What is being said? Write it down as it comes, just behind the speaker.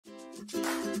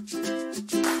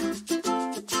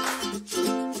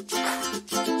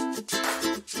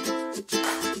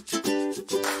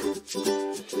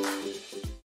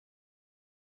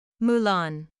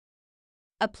Mulan.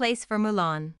 A place for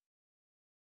Mulan.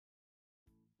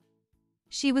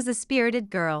 She was a spirited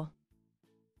girl.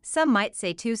 Some might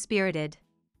say too spirited.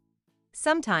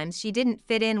 Sometimes she didn't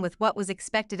fit in with what was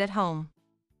expected at home.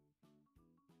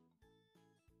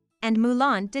 And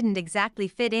Mulan didn't exactly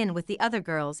fit in with the other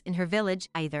girls in her village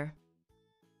either.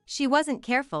 She wasn't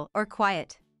careful or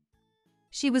quiet.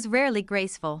 She was rarely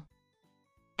graceful.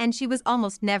 And she was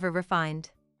almost never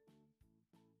refined.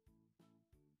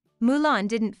 Mulan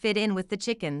didn't fit in with the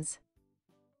chickens.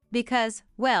 Because,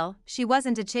 well, she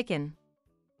wasn't a chicken.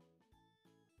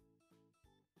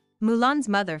 Mulan's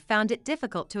mother found it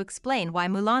difficult to explain why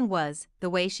Mulan was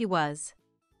the way she was.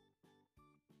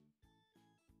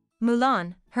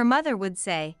 Mulan, her mother would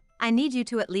say, I need you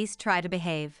to at least try to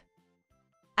behave.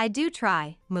 I do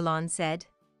try, Mulan said.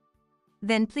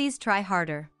 Then please try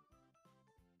harder.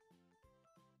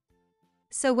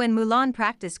 So when Mulan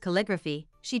practiced calligraphy,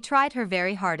 she tried her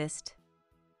very hardest.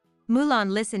 Mulan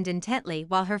listened intently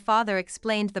while her father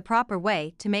explained the proper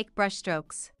way to make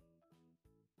brushstrokes.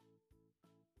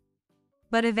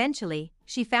 But eventually,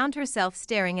 she found herself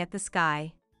staring at the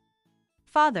sky.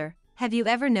 Father, have you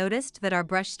ever noticed that our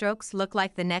brushstrokes look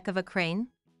like the neck of a crane?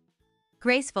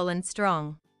 Graceful and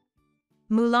strong.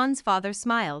 Mulan's father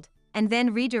smiled, and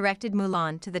then redirected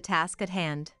Mulan to the task at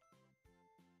hand.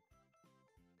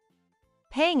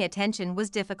 Paying attention was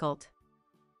difficult.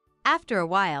 After a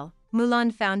while,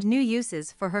 Mulan found new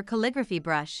uses for her calligraphy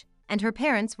brush, and her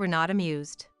parents were not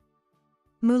amused.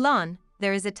 Mulan,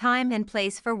 there is a time and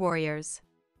place for warriors.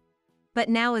 But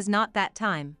now is not that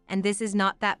time, and this is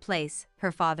not that place,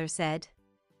 her father said.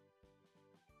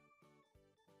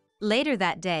 Later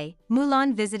that day,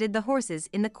 Mulan visited the horses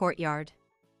in the courtyard.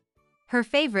 Her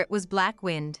favorite was Black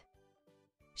Wind.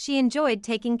 She enjoyed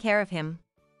taking care of him.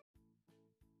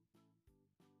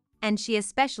 And she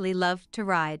especially loved to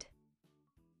ride.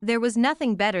 There was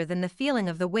nothing better than the feeling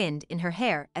of the wind in her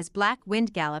hair as Black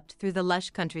Wind galloped through the lush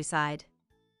countryside.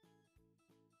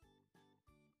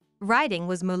 Riding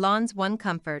was Mulan's one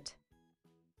comfort.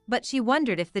 But she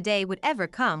wondered if the day would ever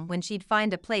come when she'd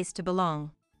find a place to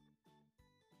belong.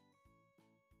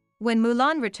 When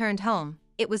Mulan returned home,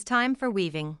 it was time for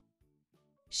weaving.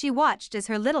 She watched as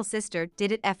her little sister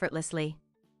did it effortlessly.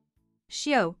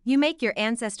 Xiao, you make your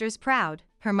ancestors proud,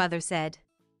 her mother said.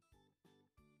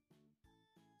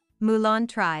 Mulan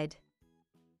tried.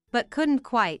 But couldn't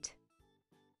quite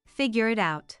figure it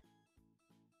out.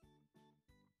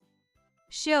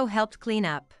 Xiao helped clean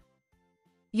up.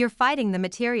 You're fighting the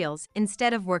materials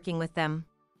instead of working with them.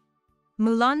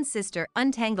 Mulan's sister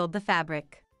untangled the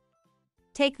fabric.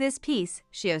 Take this piece,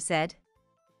 Xiao said.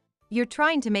 You're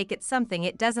trying to make it something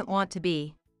it doesn't want to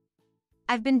be.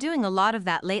 I've been doing a lot of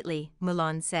that lately,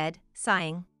 Mulan said,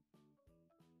 sighing.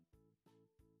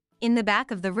 In the back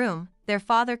of the room, their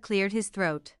father cleared his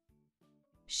throat.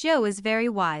 Xiao is very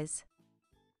wise.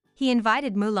 He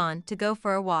invited Mulan to go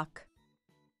for a walk.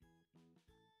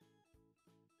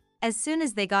 As soon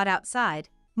as they got outside,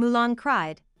 Mulan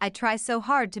cried, I try so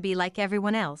hard to be like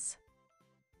everyone else.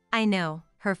 I know,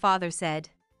 her father said.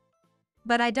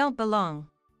 But I don't belong.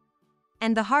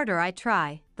 And the harder I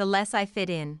try, the less I fit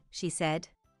in, she said.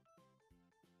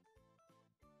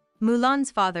 Mulan's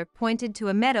father pointed to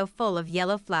a meadow full of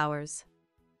yellow flowers.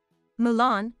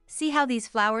 Mulan, see how these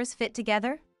flowers fit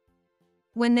together?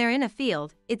 When they're in a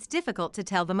field, it's difficult to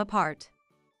tell them apart.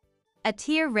 A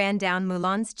tear ran down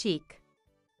Mulan's cheek.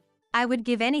 I would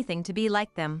give anything to be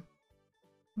like them.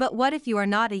 But what if you are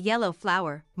not a yellow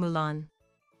flower, Mulan?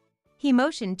 He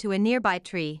motioned to a nearby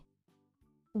tree.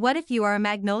 What if you are a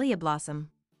magnolia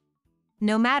blossom?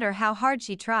 No matter how hard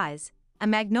she tries, a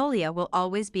magnolia will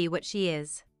always be what she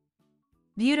is.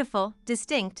 Beautiful,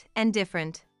 distinct, and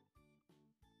different.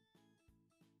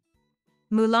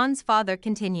 Mulan's father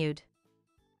continued.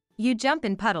 You jump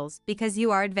in puddles because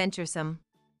you are adventuresome.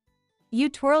 You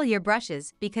twirl your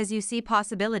brushes because you see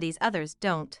possibilities others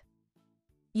don't.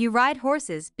 You ride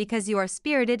horses because you are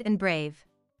spirited and brave.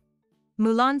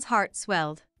 Mulan's heart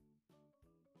swelled.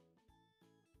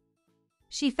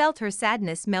 She felt her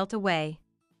sadness melt away.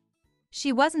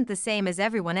 She wasn't the same as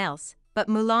everyone else, but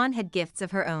Mulan had gifts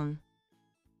of her own.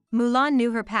 Mulan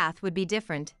knew her path would be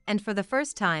different, and for the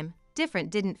first time, different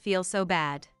didn't feel so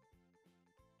bad.